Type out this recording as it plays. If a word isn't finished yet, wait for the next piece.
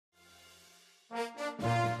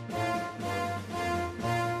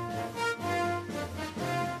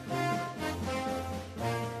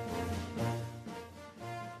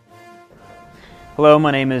Hello,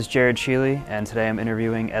 my name is Jared Sheely, and today I'm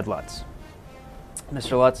interviewing Ed Lutz.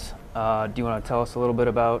 Mr. Lutz, do you want to tell us a little bit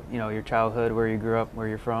about your childhood, where you grew up, where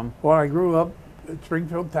you're from? Well, I grew up in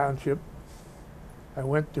Springfield Township. I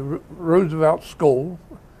went to Roosevelt School,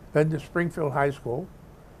 then to Springfield High School,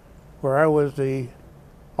 where I was the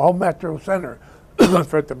all-metro center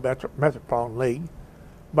for the Metropolitan League.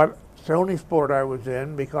 But it's the only sport I was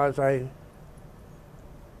in because I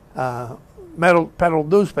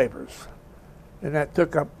peddled newspapers, and that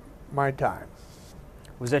took up my time.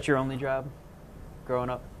 Was that your only job growing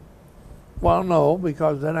up? Well, no,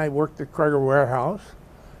 because then I worked at Kroger Warehouse,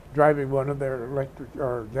 driving one of their electric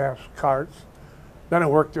or gas carts. Then I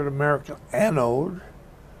worked at American Anode,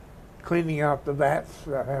 cleaning out the vats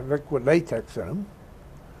that had liquid latex in them.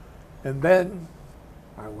 And then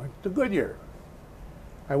I went to Goodyear.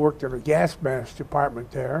 I worked in the gas mask department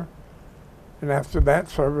there. And after that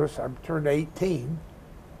service, I turned 18,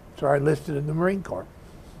 so I enlisted in the Marine Corps.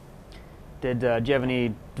 Did you have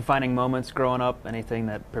any defining moments growing up, anything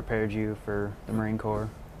that prepared you for the Marine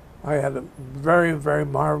Corps? I had a very, very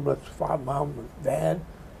marvelous father, mom, and dad,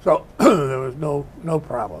 so there was no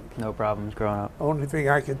problems. No problems growing up. The only thing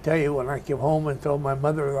I can tell you, when I came home and told my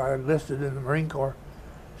mother that I enlisted in the Marine Corps,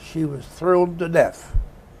 she was thrilled to death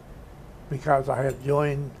because I had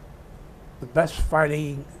joined the best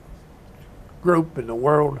fighting group in the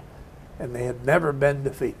world, and they had never been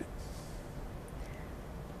defeated.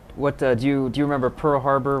 What do you remember Pearl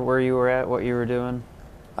Harbor, where you were at, what you were doing?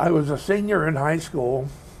 I was a senior in high school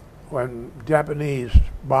when Japanese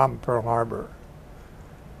bombed Pearl Harbor,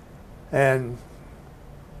 and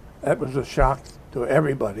that was a shock to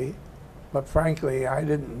everybody. But frankly, I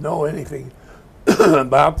didn't know anything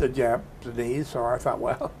about the Japanese, so I thought,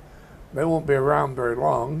 well, they won't be around very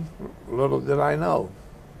long. Little did I know.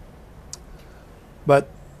 But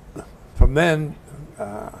from then,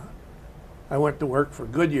 I went to work for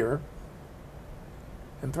Goodyear,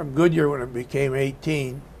 and from Goodyear, when I became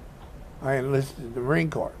 18, I enlisted in the Marine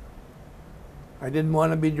Corps. I didn't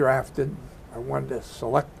want to be drafted. I wanted to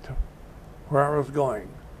select where I was going.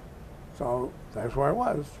 So that's where I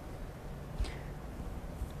was.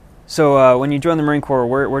 So when you joined the Marine Corps,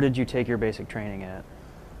 where did you take your basic training at?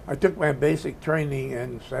 I took my basic training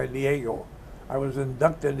in San Diego. I was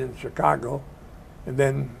inducted in Chicago, and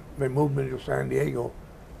then they moved me to San Diego.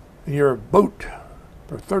 And you're a boot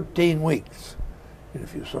for 13 weeks. And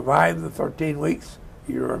if you survive the 13 weeks,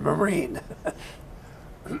 you're a Marine.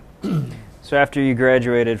 So after you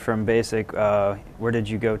graduated from basic, where did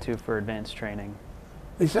you go to for advanced training?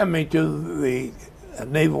 They sent me to the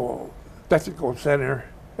Naval Technical Center,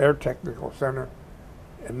 Air Technical Center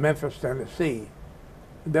in Memphis, Tennessee.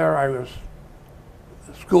 There I was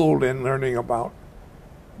schooled in learning about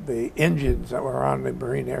the engines that were on the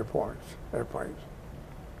Marine airplanes.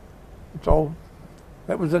 So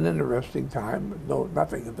that was an interesting time. No,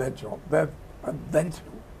 nothing eventual.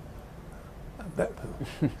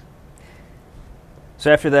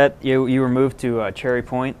 So after that, you were moved to Cherry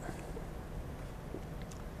Point?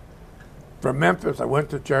 From Memphis, I went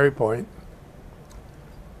to Cherry Point.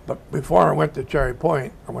 But before I went to Cherry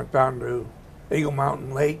Point, I went down to Eagle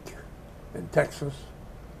Mountain Lake in Texas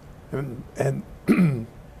and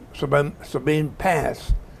Sabine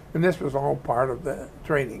Pass. And this was all part of the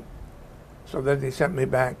training. So then they sent me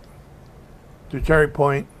back to Cherry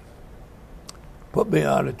Point, put me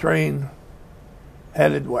on a train,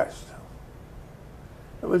 headed west.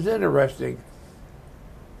 It was interesting.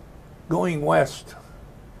 Going west,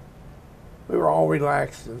 we were all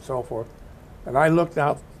relaxed and so forth. And I looked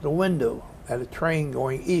out the window at a train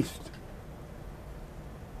going east.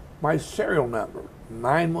 My serial number,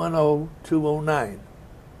 910209,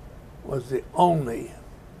 was the only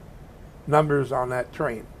numbers on that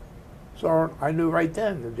train. So I knew right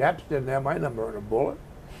then the Japs didn't have my number on a bullet.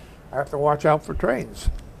 I have to watch out for trains.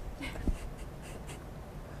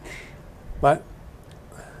 But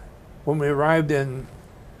when we arrived in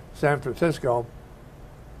San Francisco,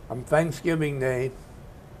 on Thanksgiving Day,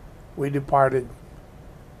 we departed,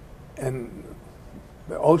 and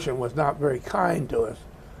the ocean was not very kind to us.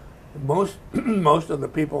 Most of the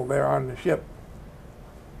people there on the ship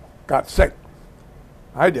got sick.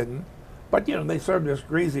 I didn't. But, they served us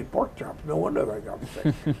greasy pork chops. No wonder they got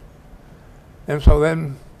sick. And so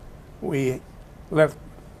then we left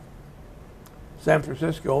San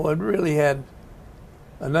Francisco and really had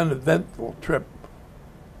an uneventful trip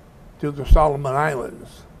to the Solomon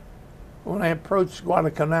Islands. When I approached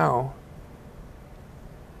Guadalcanal,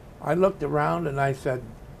 I looked around and I said,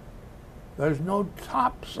 there's no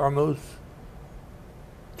tops on those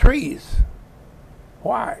trees.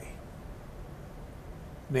 Why?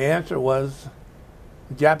 The answer was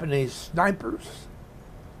the Japanese snipers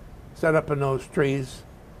set up in those trees.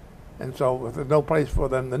 And so if there's no place for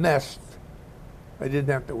them to nest, they didn't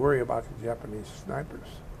have to worry about the Japanese snipers.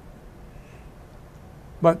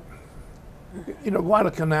 But, you know,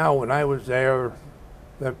 Guadalcanal, when I was there,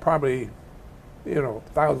 there were probably,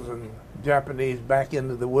 1,000 Japanese back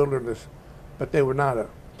into the wilderness, but they were not a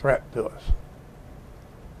threat to us.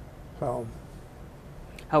 So,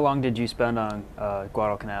 How long did you spend on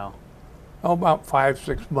Guadalcanal? about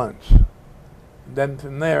 5-6 months. Then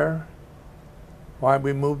from there,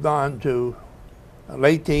 we moved on to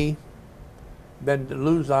Leyte, then to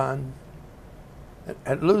Luzon.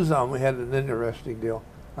 At Luzon, we had an interesting deal.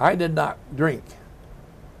 I did not drink,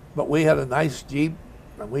 but we had a nice Jeep,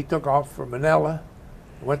 and we took off for Manila,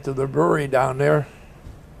 went to the brewery down there,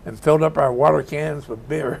 and filled up our water cans with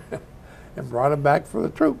beer and brought them back for the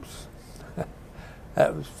troops.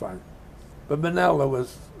 That was fun. But Manila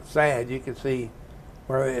was sad. You could see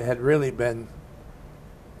where it had really been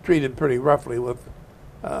treated pretty roughly with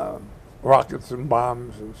rockets and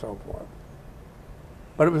bombs and so forth.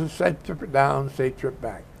 But it was a safe trip down, safe trip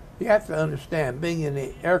back. You have to understand, being in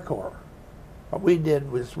the Air Corps, what we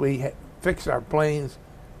did was we fixed our planes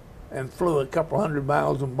and flew a couple hundred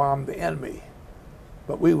miles and bombed the enemy.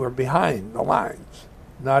 But we were behind the lines,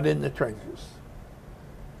 not in the trenches.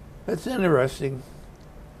 It's interesting.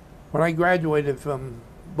 When I graduated from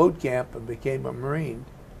boot camp and became a Marine,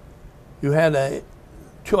 you had a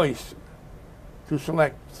choice to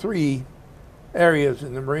select 3 areas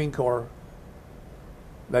in the Marine Corps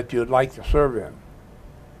that you'd like to serve in.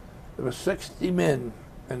 There were 60 men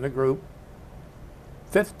in the group.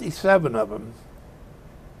 57 of them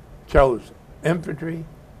chose infantry,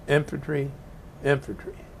 infantry,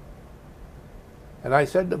 infantry. And I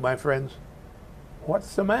said to my friends,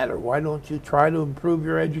 what's the matter? Why don't you try to improve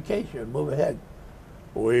your education and move ahead?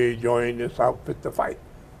 We joined this outfit to fight.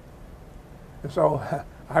 And so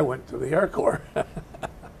I went to the Air Corps.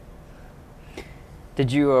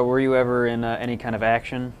 Were you ever in any kind of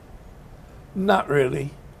action? Not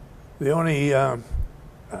really. The only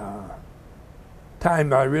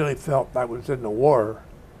time I really felt I was in the war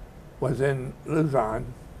was in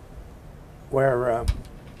Luzon, where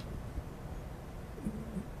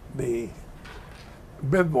the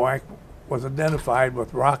bivouac was identified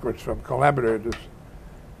with rockets from collaborators,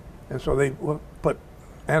 and so they put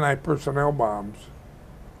anti-personnel bombs.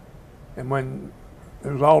 And when it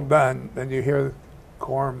was all done, then you hear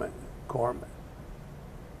Corpsman, Corpsman.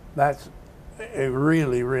 That's a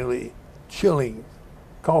really, really chilling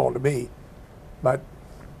call to me. But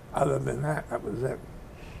other than that, that was it.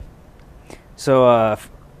 So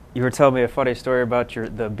you were telling me a funny story about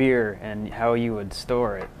the beer and how you would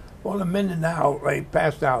store it. Well, in Mindanao, they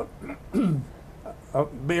passed out a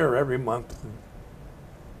beer every month.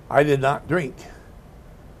 I did not drink.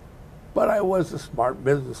 But I was a smart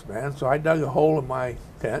businessman, so I dug a hole in my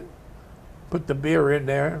tent, put the beer in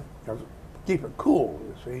there, keep it cool,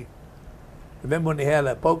 you see. And then when they had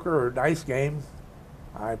a poker or dice game,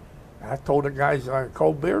 I told the guys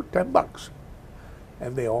cold beer, $10,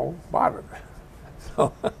 and they all bought it.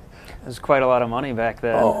 So it was quite a lot of money back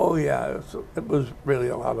then. Oh yeah, it was really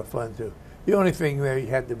a lot of fun too. The only thing there you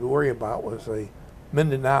had to worry about was the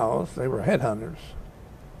Mindanaos. They were headhunters,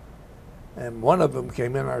 and one of them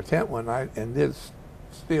came in our tent one night and did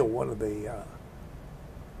steal one of the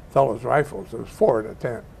fellows' rifles. There was 4 in the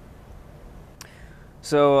tent.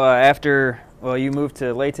 So you moved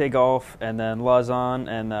to Leyte Gulf and then Luzon,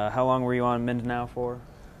 and how long were you on Mindanao for?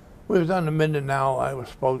 We was on the Mindanao, I was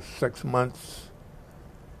supposed 6 months.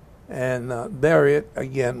 And there it,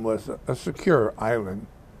 again, was a secure island.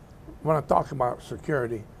 When I talk about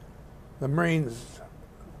security, the Marines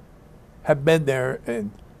had been there,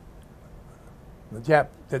 and the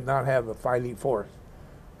Japs did not have a fighting force.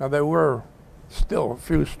 Now, there were still a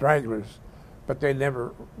few stragglers, but they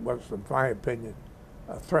never was, in my opinion,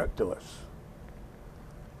 a threat to us.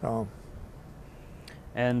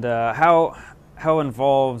 And how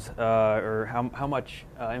involved or how much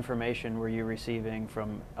information were you receiving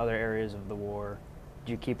from other areas of the war?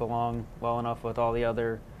 Did you keep along well enough with all the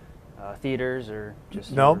other theaters, or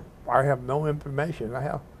just? No, I have no information.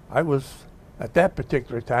 I was at that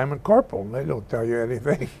particular time a corporal, and they don't tell you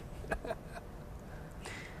anything.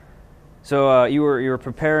 So you were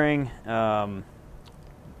preparing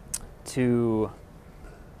to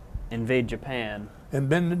invade Japan. In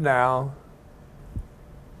Mindanao,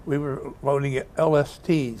 we were loading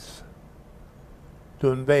LSTs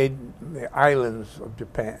to invade the islands of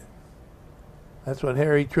Japan. That's when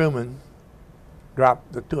Harry Truman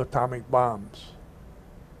dropped the 2 atomic bombs.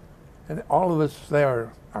 And all of us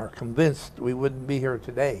there are convinced we wouldn't be here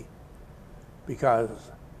today,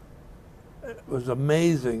 because it was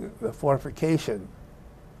amazing, the fortification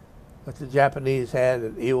that the Japanese had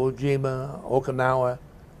at Iwo Jima, Okinawa,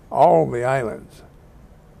 all the islands.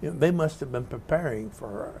 You know, they must have been preparing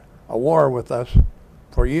for a war with us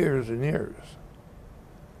for years and years.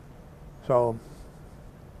 So,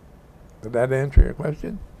 did that answer your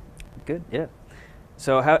question? Good, yeah.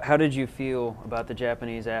 So how did you feel about the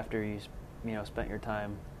Japanese after you spent your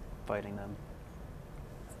time fighting them?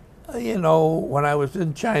 You know, when I was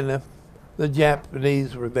in China, the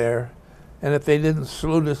Japanese were there, and if they didn't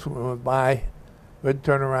salute us when we went by, we'd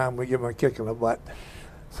turn around, we'd give them a kick in the butt.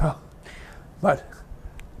 So, but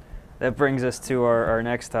that brings us to our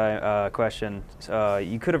next question.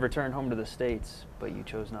 You could have returned home to the States, but you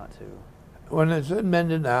chose not to. When I was in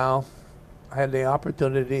Mindanao, I had the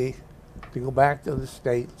opportunity to go back to the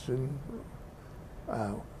States and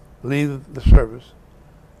leave the service.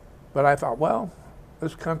 But I thought, well,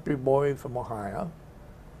 this country boy from Ohio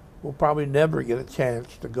will probably never get a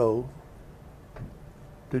chance to go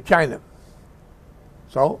to China.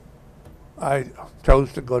 So I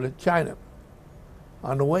chose to go to China.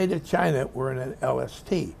 On the way to China, we're in an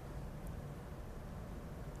LST.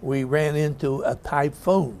 We ran into a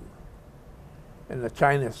typhoon in the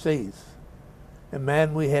China Seas. And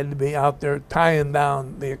man, we had to be out there tying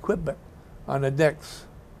down the equipment on the decks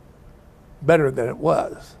better than it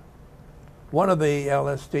was. One of the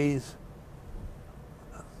LSTs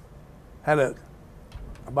had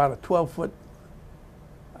about a 12-foot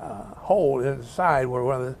hole in the side where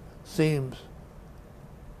one of the seams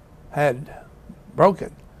had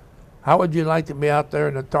broken. How would you like to be out there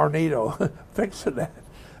in a tornado fixing that?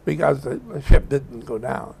 Because the ship didn't go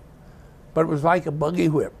down. But it was like a buggy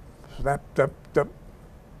whip. Snap, snap, snap.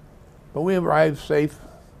 But we arrived safe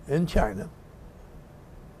in China.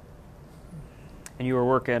 And you were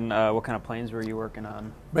working, what kind of planes were you working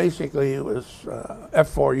on? Basically, it was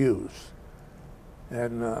F-4Us.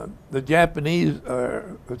 And the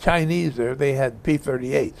the Chinese there, they had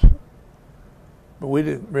P-38s. But we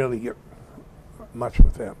didn't really get much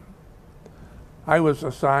with them. I was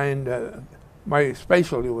assigned, my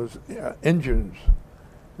specialty was engines.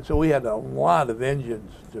 And so we had a lot of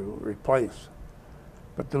engines to replace.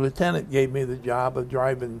 But the lieutenant gave me the job of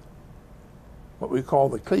driving what we call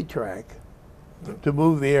the cleat track to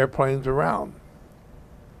move the airplanes around.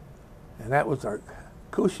 And that was a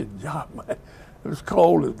cushion job. It was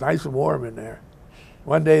cold, it was nice and warm in there.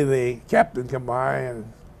 One day the captain came by,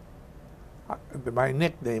 and my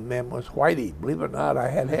nickname then was Whitey. Believe it or not, I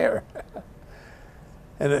had hair.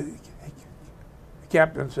 And the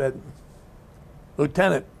captain said,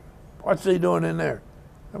 "Lieutenant, what's he doing in there?"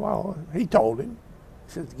 Well, he told him.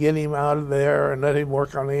 He said, "Get him out of there and let him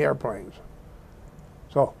work on the airplanes."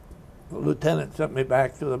 So the lieutenant sent me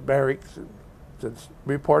back to the barracks and said,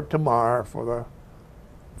 "Report tomorrow for the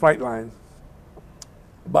flight line."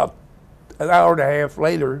 About an hour and a half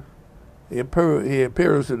later, he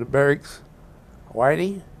appears in the barracks.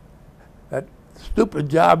 "Whitey, that stupid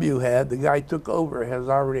job you had, the guy took over, has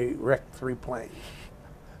already wrecked 3 planes."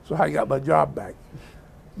 So I got my job back.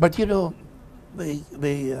 But you know,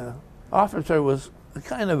 the officer was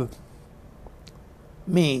kind of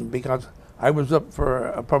mean because I was up for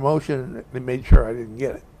a promotion and they made sure I didn't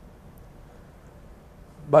get it.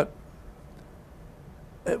 But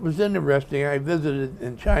it was interesting. I visited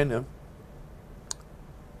in China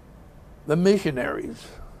the missionaries,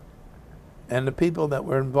 and the people that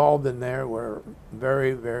were involved in there were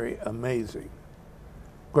very, very amazing.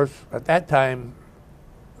 Of course, at that time,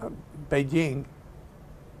 Beijing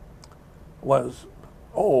was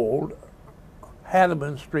old.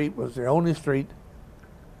 Hanneman Street was the only street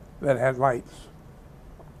that had lights.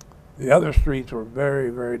 The other streets were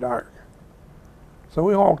very, very dark. So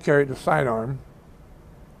we all carried a sidearm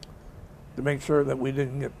to make sure that we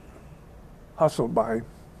didn't get hustled by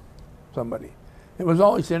somebody. It was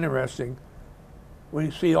always interesting. We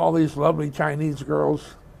see all these lovely Chinese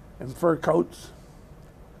girls in fur coats.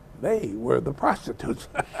 They were the prostitutes.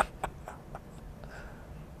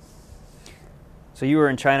 So you were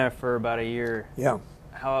in China for about a year. Yeah.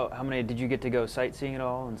 How many, did you get to go sightseeing at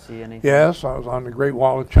all and see anything? Yes, I was on the Great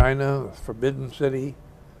Wall of China, the Forbidden City,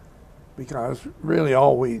 because really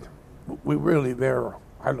all we really there,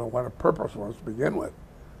 I don't know what the purpose was to begin with,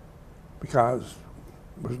 because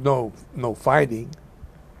there was no fighting,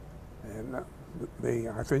 and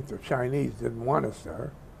I think the Chinese didn't want us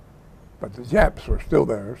there, but the Japs were still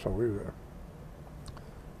there, so we were.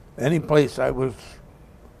 Any place I was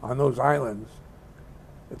on those islands,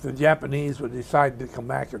 if the Japanese would decide to come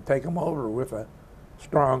back and take them over with a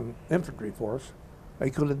strong infantry force, they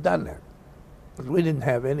could have done that. Because we didn't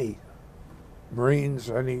have any Marines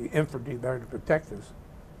or any infantry there to protect us.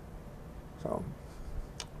 So,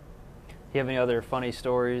 Do you have any other funny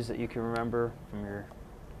stories that you can remember from your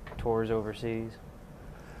tours overseas?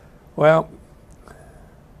 well,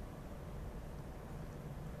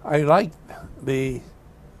 I liked the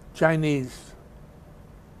Chinese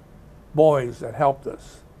boys that helped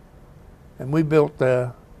us. And we built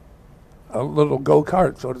a little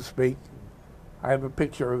go-kart, so to speak. I have a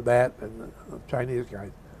picture of that and the Chinese guys.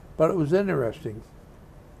 But it was interesting.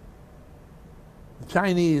 The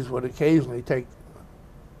Chinese would occasionally take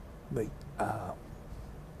the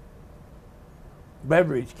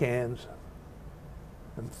beverage cans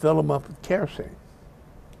and fill them up with kerosene.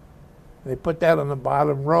 They put that on the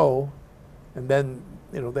bottom row, and then,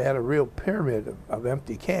 you know, they had a real pyramid of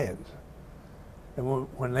empty cans. And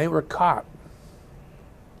when they were caught,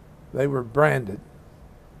 they were branded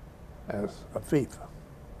as a thief.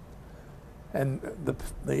 And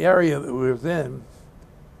the area that we was in,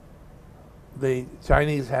 the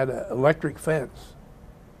Chinese had an electric fence.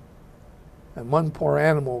 And one poor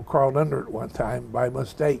animal crawled under it one time by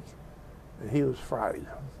mistake, and he was fried.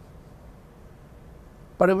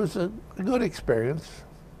 But it was a good experience.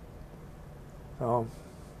 I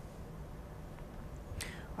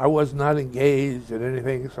was not engaged in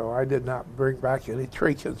anything, so I did not bring back any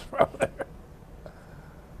trinkets from there.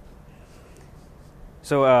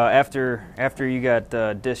 So after you got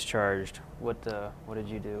discharged, what did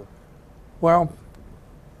you do? Well,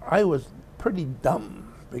 I was pretty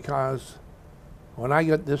dumb because when I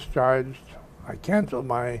got discharged, I canceled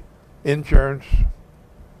my insurance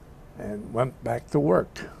and went back to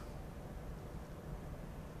work.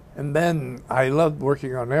 And then I loved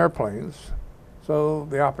working on airplanes, so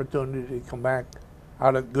the opportunity to come back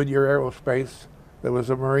out at Goodyear Aerospace, there was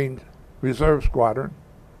a Marine Reserve Squadron,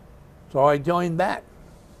 so I joined that.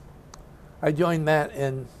 I joined that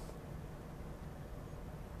in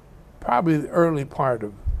probably the early part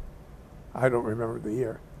of, I don't remember the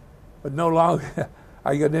year, but no longer.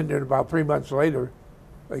 I got in there about 3 months later.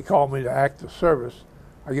 They called me to active service.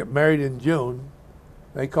 I get married in June.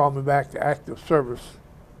 They called me back to active service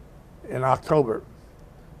in October.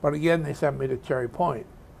 But again, they sent me to Cherry Point.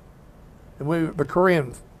 And the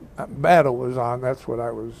Korean battle was on. That's what I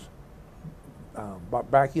was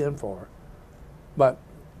back in for. But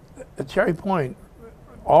at Cherry Point,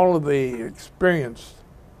 all of the experienced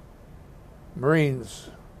Marines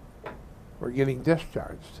were getting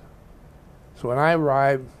discharged. So when I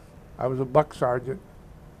arrived, I was a buck sergeant,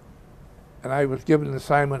 and I was given an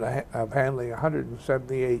assignment of handling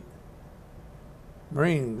 178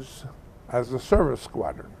 Marines as a service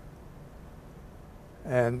squadron.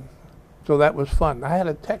 And so that was fun. I had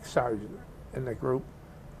a tech sergeant in the group.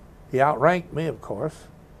 He outranked me, of course.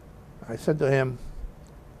 I said to him,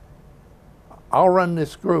 I'll run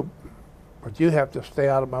this group, but you have to stay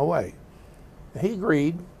out of my way. And he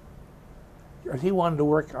agreed, because he wanted to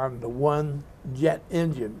work on the one jet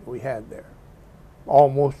engine we had there.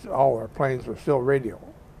 Almost all our planes were still radio.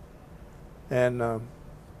 And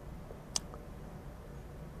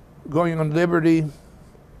going on Liberty,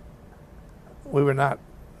 we were not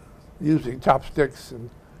using chopsticks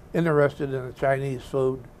and interested in the Chinese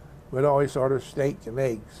food. We'd always order steak and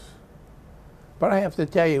eggs. But I have to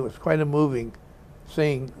tell you, it was quite a moving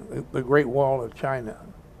seeing the Great Wall of China.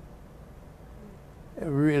 It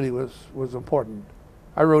really was important.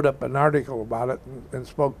 I wrote up an article about it and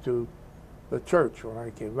spoke to the church when I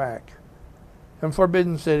came back. And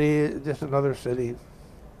Forbidden City, just another city.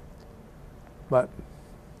 But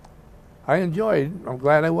I enjoyed. I'm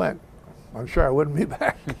glad I went. I'm sure I wouldn't be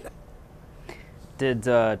back.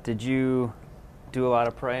 Did you do a lot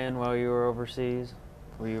of praying while you were overseas?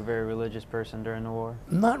 Were you a very religious person during the war?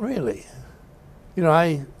 Not really. You know,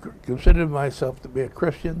 I considered myself to be a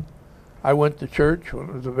Christian. I went to church when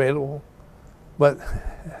it was available. But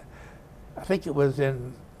I think it was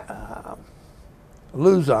in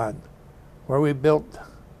Luzon where we built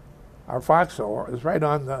our foxhole. It was right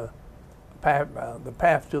on the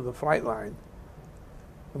path to the flight line.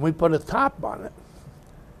 And we put a top on it.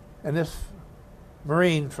 And this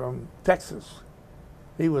Marine from Texas,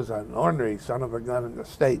 he was an ornery son of a gun in the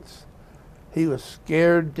States. He was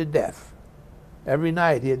scared to death. Every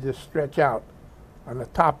night he'd just stretch out on the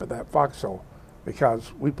top of that foxhole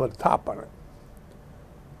because we put a top on it.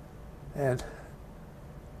 And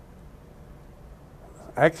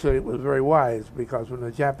actually it was very wise because when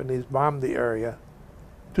the Japanese bombed the area,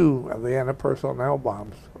 2 of the anti-personnel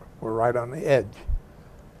bombs were right on the edge.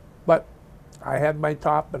 But I had my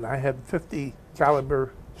top and I had 50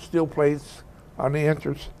 caliber steel plates on the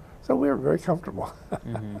entrance, so we were very comfortable.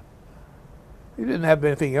 Mm-hmm. You didn't have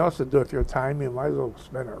anything else to do with your time, you might as well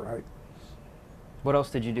spend it right. What else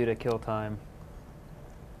did you do to kill time?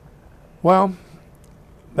 Well,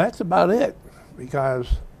 that's about it, because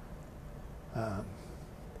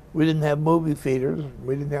we didn't have movie theaters.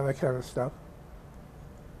 We didn't have that kind of stuff.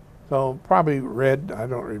 So probably read, I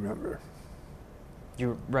don't remember. Did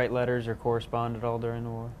you write letters or correspond at all during the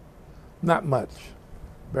war? Not much.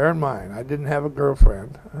 Bear in mind, I didn't have a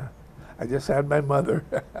girlfriend. I just had my mother.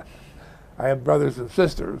 I have brothers and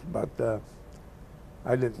sisters, but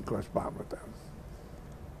I didn't correspond with them.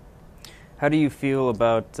 How do you feel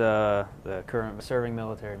about the current serving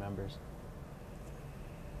military members?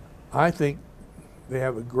 I think they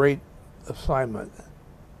have a great assignment.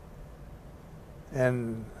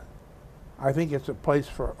 And I think it's a place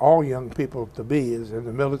for all young people to be, is in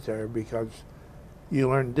the military, because you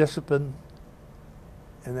learn discipline,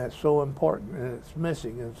 and that's so important, and it's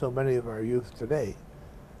missing in so many of our youth today.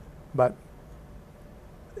 But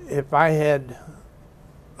if I had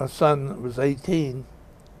a son that was 18,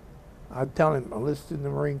 I'd tell him, enlist in the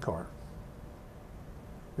Marine Corps.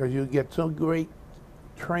 Because you get so great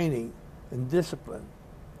training and discipline.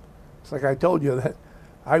 It's like I told you that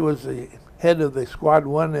I was the head of the Squad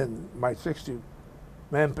 1 in my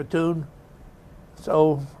 60-man platoon.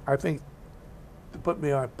 So I think to put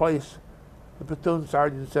me on place, the platoon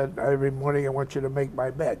sergeant said, every morning I want you to make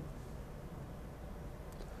my bed.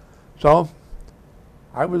 So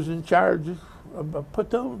I was in charge of a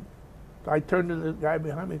platoon. I turned to the guy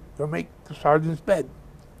behind me, go make the sergeant's bed.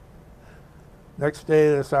 Next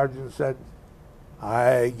day the sergeant said,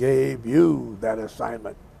 I gave you that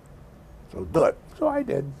assignment, so do it. So I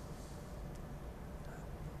did.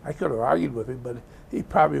 I could have argued with him, but he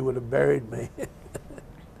probably would have buried me.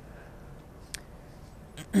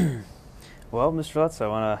 Well, Mr. Lutz, I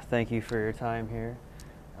want to thank you for your time here.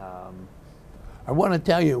 I want to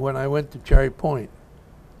tell you, when I went to Cherry Point,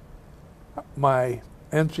 my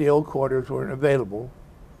NCO quarters weren't available,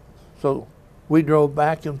 so we drove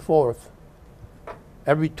back and forth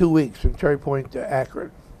every 2 weeks from Cherry Point to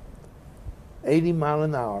Akron, 80 miles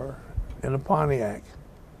an hour in a Pontiac.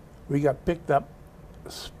 We got picked up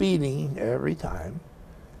speeding every time,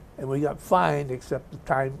 and we got fined except the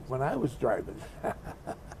time when I was driving.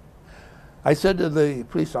 I said to the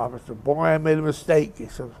police officer, boy, I made a mistake. He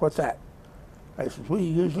says, what's that? I said, we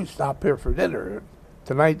usually stop here for dinner.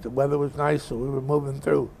 Tonight the weather was nice, so we were moving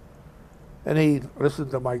through. And he listened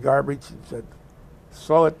to my garbage and said,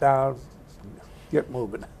 slow it down, get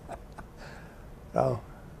moving. So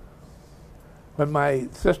when my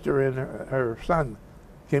sister and her son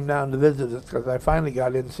came down to visit us, because I finally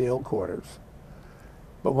got NCO quarters,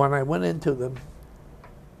 but when I went into them,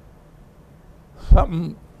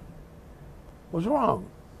 something was wrong.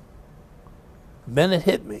 Then it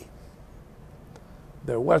hit me.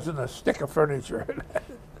 There wasn't a stick of furniture in it.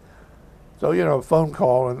 So, you know, a phone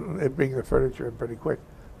call and they bring the furniture in pretty quick.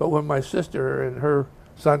 But when my sister and her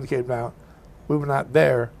son came down, we were not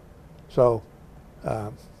there. So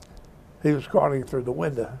he was crawling through the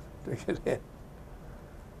window to get in.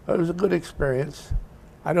 It was a good experience.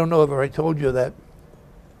 I don't know whether I told you that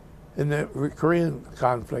in the Korean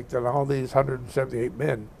conflict, and all these 178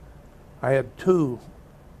 men, I had 2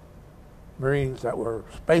 Marines that were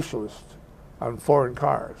specialists on foreign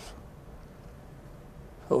cars.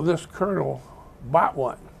 So this colonel bought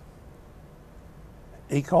one.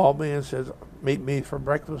 He called me and says, meet me for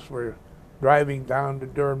breakfast. We're driving down to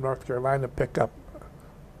Durham, North Carolina to pick up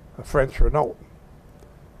a French Renault.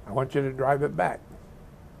 I want you to drive it back.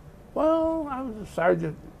 Well, I was a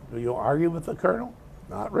sergeant. Do you argue with the colonel?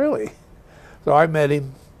 Not really. So I met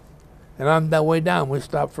him, and on that way down, we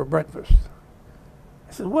stopped for breakfast.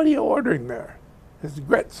 I said, what are you ordering there? It's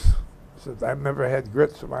grits. I said, I've never had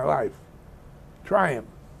grits in my life. Try them.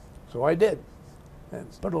 So I did, and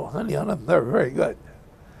put a little honey on them. They're very good.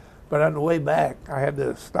 But on the way back, I had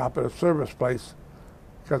to stop at a service place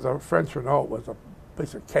because a French Renault was a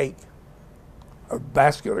piece of cake, a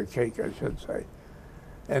vascular cake, I should say.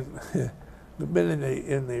 And the men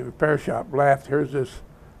in the repair shop laughed. Here's this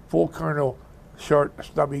full colonel, short,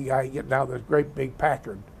 stubby guy getting out of this great big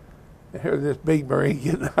Packard. And here's this big Marine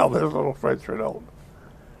getting out of this little French Renault.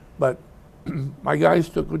 But my guys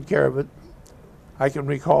took good care of it. I can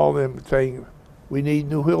recall them saying, we need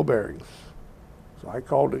new wheel bearings. So I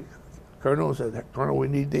called the colonel and said, Colonel, we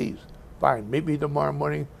need these. Fine, meet me tomorrow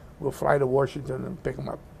morning. We'll fly to Washington and pick them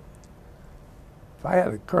up. If I had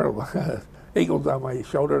a colonel eagles on my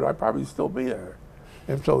shoulder, I'd probably still be there.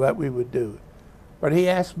 And so that we would do. But he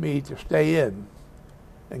asked me to stay in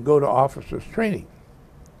and go to officers training.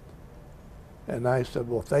 And I said,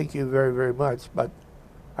 well, thank you very, very much, but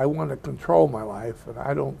I want to control my life, and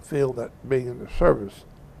I don't feel that being in the service,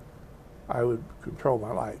 I would control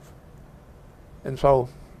my life. And so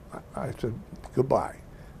I said goodbye.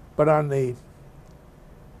 But on the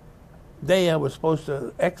day I was supposed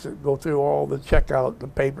to exit, go through all the checkout, the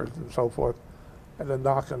papers and so forth, and then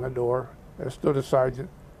knock on the door, there stood a sergeant.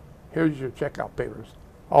 Here's your checkout papers,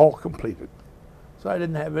 all completed. So I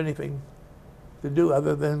didn't have anything to do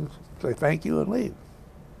other than say thank you and leave.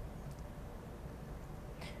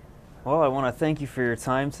 Well, I want to thank you for your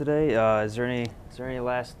time today. Is there any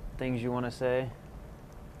last things you want to say?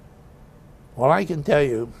 Well, I can tell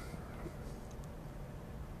you,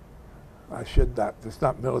 I should not, it's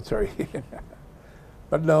not military.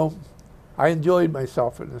 But no, I enjoyed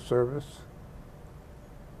myself in the service.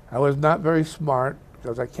 I was not very smart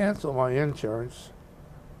because I canceled my insurance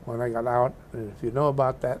when I got out. And if you know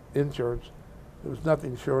about that insurance, it was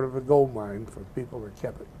nothing short of a gold mine for people that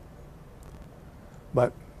kept it.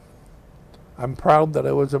 But I'm proud that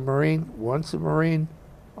I was a Marine, once a Marine,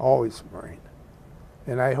 always a Marine.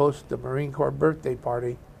 And I host the Marine Corps birthday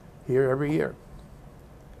party here every year.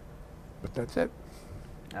 But that's it.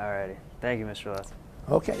 All righty. Thank you, Mr. Lutz.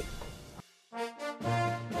 Okay.